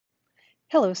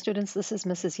Hello, students. This is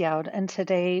Mrs. Youd, and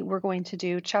today we're going to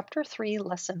do Chapter 3,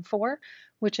 Lesson 4,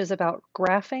 which is about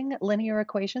graphing linear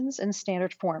equations in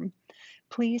standard form.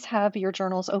 Please have your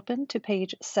journals open to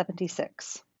page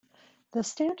 76. The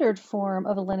standard form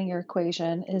of a linear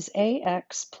equation is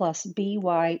ax plus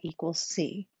by equals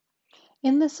c.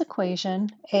 In this equation,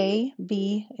 a,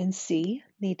 b, and c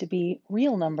need to be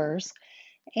real numbers,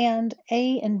 and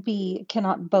a and b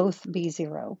cannot both be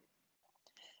 0.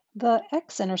 The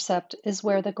x-intercept is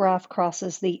where the graph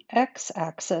crosses the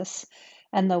x-axis,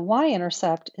 and the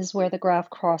y-intercept is where the graph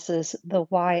crosses the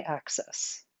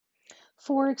y-axis.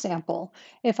 For example,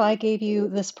 if I gave you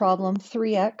this problem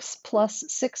 3x plus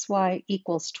 6y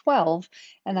equals 12,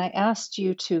 and I asked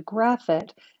you to graph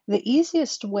it, the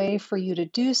easiest way for you to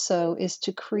do so is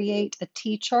to create a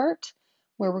t-chart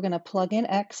where we're going to plug in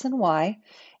x and y,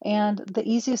 and the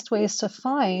easiest way is to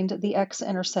find the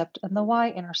x-intercept and the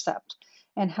y-intercept.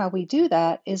 And how we do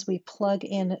that is we plug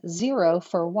in 0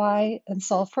 for y and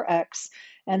solve for x,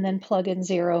 and then plug in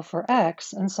 0 for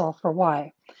x and solve for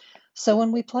y. So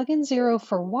when we plug in 0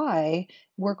 for y,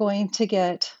 we're going to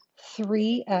get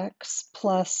 3x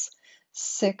plus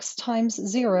 6 times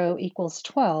 0 equals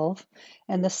 12,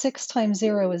 and the 6 times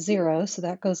 0 is 0, so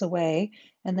that goes away,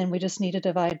 and then we just need to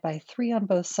divide by 3 on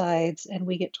both sides, and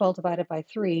we get 12 divided by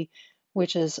 3,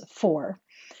 which is 4.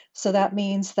 So that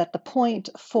means that the point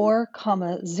 4,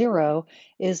 0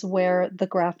 is where the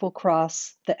graph will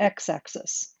cross the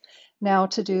x-axis. Now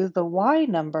to do the y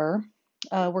number,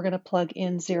 we're going to plug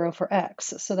in 0 for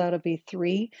x. So that'll be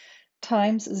 3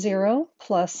 times 0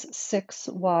 plus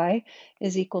 6y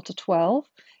is equal to 12.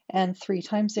 And 3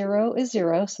 times 0 is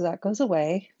 0, so that goes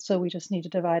away. So we just need to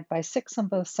divide by 6 on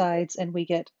both sides, and we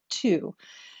get 2.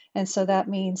 And so that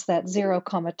means that 0,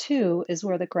 2 is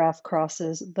where the graph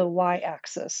crosses the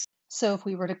y-axis. So if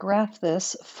we were to graph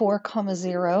this, 4,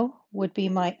 0 would be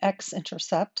my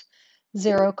x-intercept,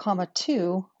 0,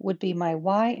 2 would be my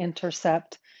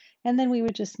y-intercept, and then we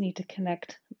would just need to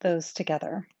connect those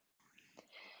together.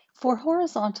 For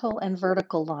horizontal and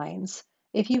vertical lines,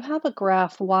 if you have a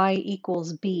graph y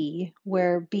equals b,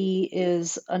 where b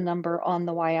is a number on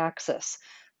the y-axis,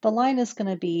 the line is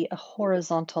going to be a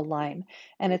horizontal line,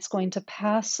 and it's going to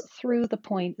pass through the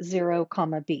point 0,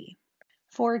 b.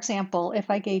 For example, if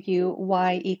I gave you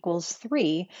y equals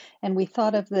 3, and we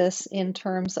thought of this in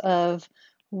terms of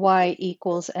y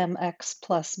equals mx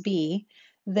plus b,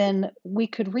 then we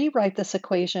could rewrite this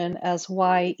equation as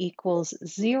y equals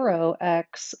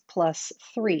 0x plus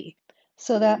 3.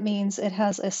 So that means it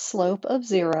has a slope of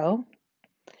 0,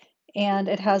 and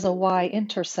it has a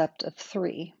y-intercept of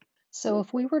 3. So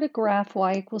if we were to graph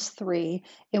y equals 3,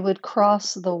 it would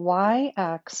cross the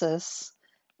y-axis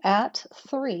at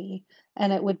 3,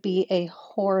 and it would be a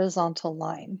horizontal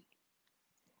line.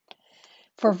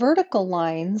 For vertical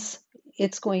lines,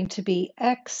 it's going to be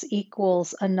x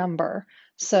equals a number.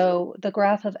 So the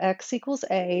graph of x equals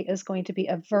a is going to be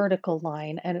a vertical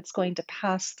line, and it's going to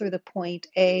pass through the point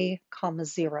a,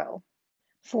 0.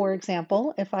 For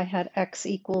example, if I had x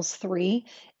equals 3,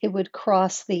 it would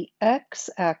cross the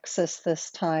x-axis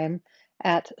this time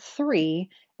at 3,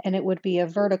 and it would be a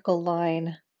vertical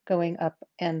line going up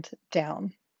and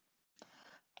down.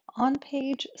 On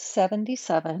page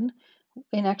 77,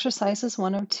 in exercises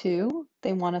 102,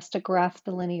 they want us to graph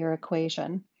the linear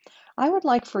equation. I would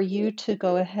like for you to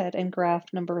go ahead and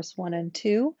graph numbers 1 and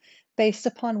 2 based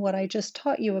upon what I just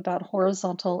taught you about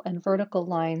horizontal and vertical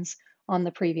lines on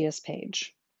the previous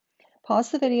page.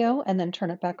 Pause the video and then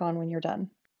turn it back on when you're done.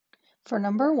 For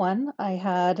number 1, I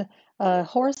had a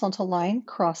horizontal line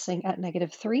crossing at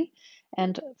 -3,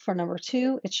 and for number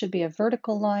 2, it should be a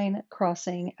vertical line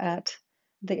crossing at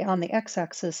on the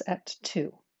x-axis at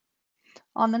 2.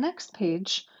 On the next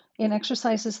page, in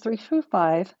exercises 3 through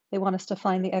 5, they want us to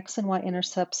find the x and y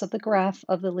intercepts of the graph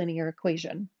of the linear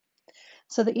equation.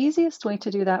 So the easiest way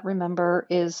to do that, remember,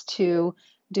 is to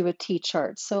do a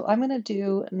t-chart. So I'm going to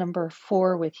do number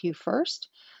 4 with you first.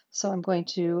 So I'm going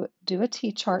to do a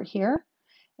t-chart here,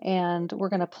 and we're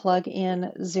going to plug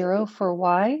in 0 for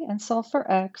y and solve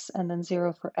for x, and then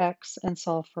 0 for x and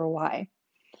solve for y.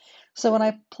 So when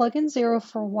I plug in 0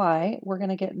 for y, we're going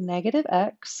to get negative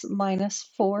x minus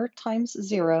 4 times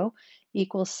 0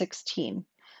 equals 16.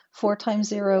 4 times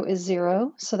 0 is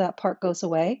 0, so that part goes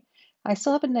away. I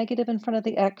still have a negative in front of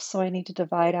the x, so I need to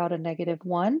divide out a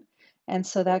 -1, and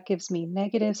so that gives me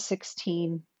negative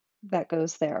 16. That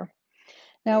goes there.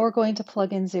 Now we're going to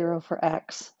plug in 0 for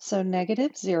x, so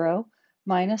negative 0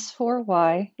 minus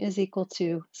 4y is equal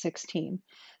to 16.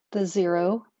 The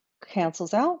 0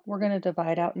 cancels out. We're going to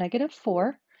divide out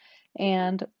 -4,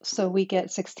 and so we get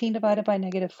 16 divided by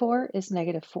 -4 is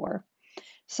 -4.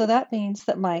 So that means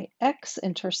that my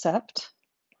x-intercept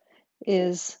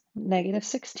is negative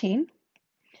 16,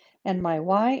 and my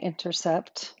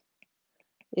y-intercept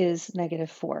is negative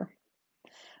 4.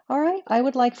 All right, I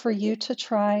would like for you to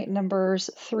try numbers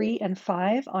 3 and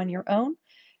 5 on your own.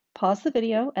 Pause the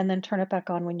video and then turn it back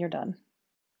on when you're done.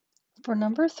 For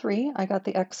number 3, I got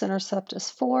the x-intercept is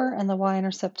 4 and the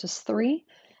y-intercept is 3.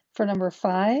 For number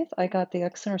 5, I got the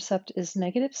x-intercept is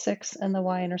negative 6 and the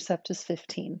y-intercept is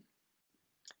 15.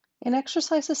 In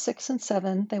exercises 6 and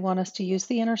 7, they want us to use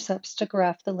the intercepts to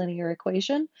graph the linear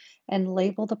equation and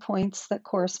label the points that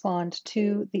correspond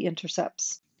to the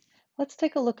intercepts. Let's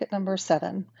take a look at number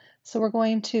 7. So we're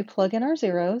going to plug in our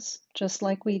zeros, just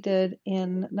like we did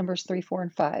in numbers 3, 4,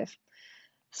 and 5.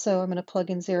 So I'm going to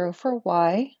plug in 0 for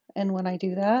y, and when I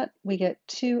do that, we get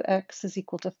 2x is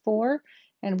equal to 4,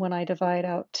 and when I divide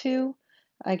out 2,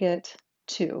 I get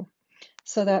 2.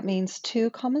 So that means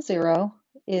 2 comma 0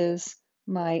 is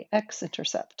my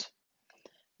x-intercept.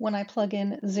 When I plug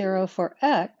in 0 for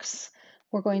x,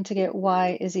 we're going to get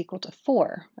y is equal to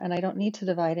 4, and I don't need to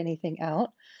divide anything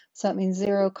out. So that means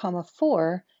 0 comma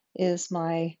 4 is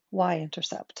my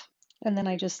y-intercept. And then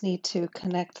I just need to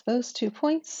connect those 2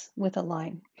 points with a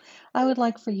line. I would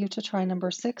like for you to try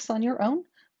number 6 on your own.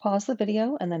 Pause the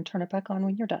video and then turn it back on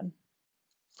when you're done.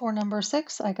 For number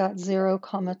 6, I got 0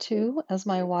 comma 2 as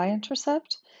my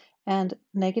y-intercept and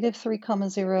negative 3 comma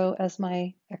 0 as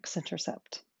my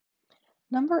x-intercept.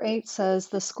 Number 8 says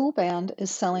the school band is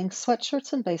selling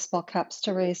sweatshirts and baseball caps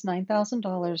to raise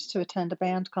 $9,000 to attend a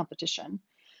band competition.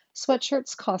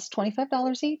 Sweatshirts cost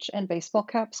 $25 each and baseball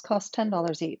caps cost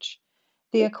 $10 each.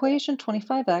 The equation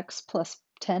 25x plus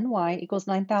 10y equals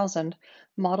 9,000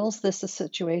 models this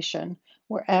situation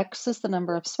where x is the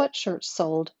number of sweatshirts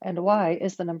sold and y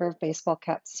is the number of baseball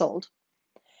caps sold.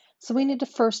 So we need to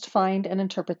first find and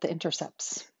interpret the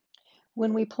intercepts.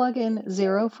 When we plug in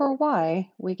 0 for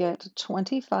y, we get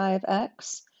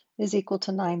 25x is equal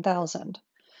to 9,000.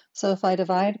 So if I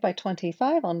divide by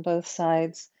 25 on both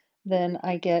sides, then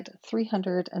I get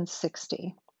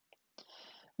 360.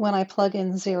 When I plug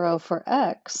in 0 for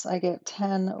x, I get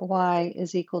 10y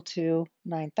is equal to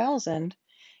 9,000.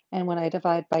 And when I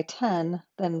divide by 10,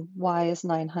 then y is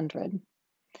 900.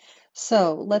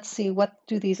 So let's see, what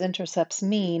do these intercepts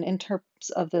mean in terms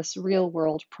of this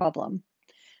real-world problem?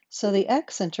 So the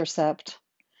x-intercept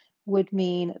would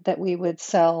mean that we would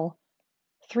sell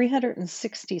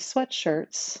 360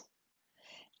 sweatshirts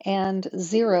and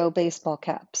 0 baseball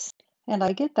caps. And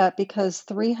I get that because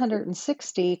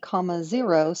 360 comma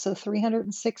 0, so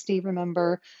 360,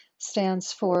 remember,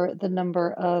 stands for the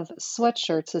number of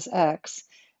sweatshirts is x,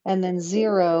 and then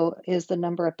 0 is the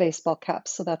number of baseball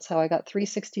caps. So that's how I got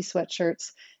 360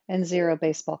 sweatshirts and 0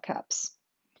 baseball caps.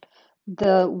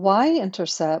 The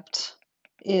y-intercept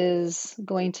is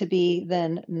going to be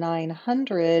then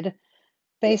 900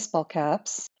 baseball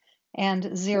caps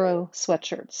and 0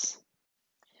 sweatshirts.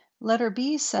 Letter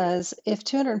B says, if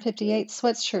 258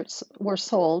 sweatshirts were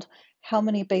sold, how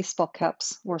many baseball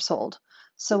caps were sold?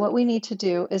 So what we need to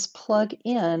do is plug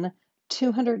in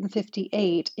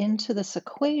 258 into this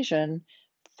equation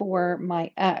for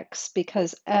my x,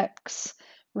 because x,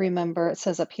 remember, it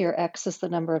says up here, x is the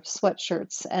number of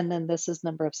sweatshirts, and then this is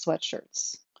number of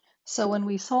sweatshirts. So when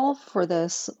we solve for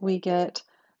this, we get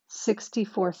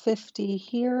 6450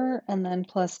 here, and then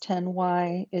plus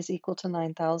 10y is equal to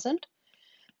 9,000.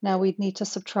 Now we'd need to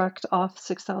subtract off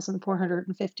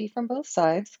 6,450 from both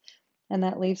sides, and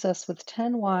that leaves us with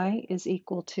 10y is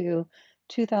equal to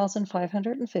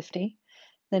 2,550.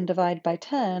 Then divide by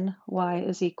 10, y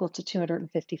is equal to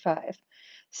 255.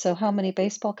 So how many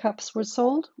baseball caps were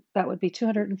sold? That would be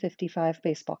 255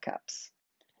 baseball caps.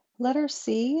 Letter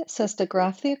C says to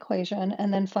graph the equation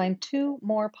and then find 2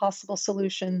 more possible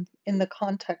solutions in the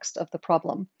context of the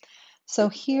problem. So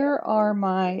here are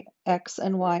my x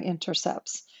and y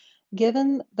intercepts.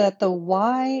 Given that the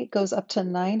y goes up to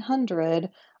 900,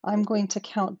 I'm going to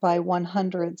count by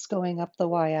 100s going up the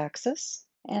y-axis.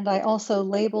 And I also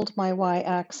labeled my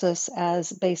y-axis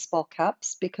as baseball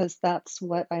caps because that's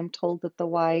what I'm told that the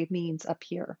y means up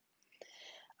here.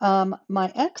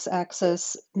 My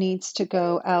x-axis needs to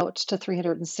go out to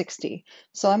 360.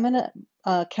 So I'm going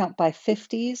to count by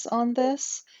 50s on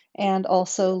this and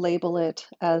also label it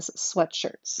as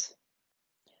sweatshirts.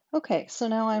 Okay, so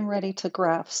now I'm ready to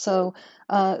graph. So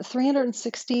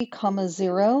 360 comma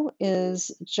 0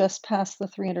 is just past the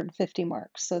 350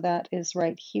 mark. So that is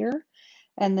right here.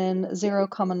 And then 0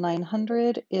 comma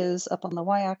 900 is up on the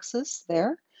y-axis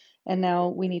there. And now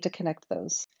we need to connect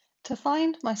those. To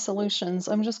find my solutions,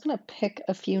 I'm just going to pick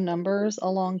a few numbers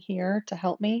along here to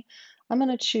help me. I'm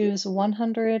going to choose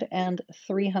 100 and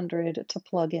 300 to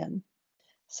plug in.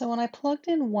 So when I plugged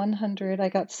in 100, I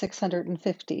got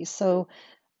 650. So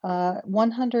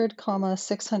 100 comma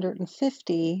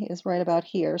 650 is right about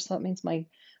here. So that means my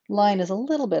line is a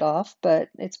little bit off, but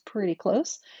it's pretty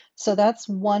close. So that's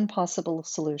one possible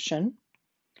solution.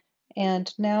 And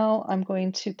now I'm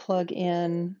going to plug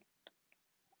in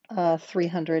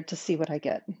 300 to see what I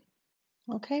get.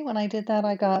 Okay, when I did that,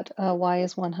 I got y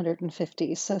is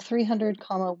 150. So 300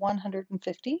 comma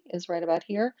 150 is right about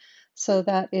here. So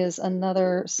that is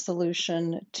another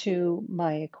solution to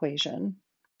my equation.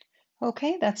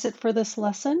 Okay, that's it for this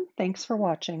lesson. Thanks for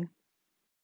watching.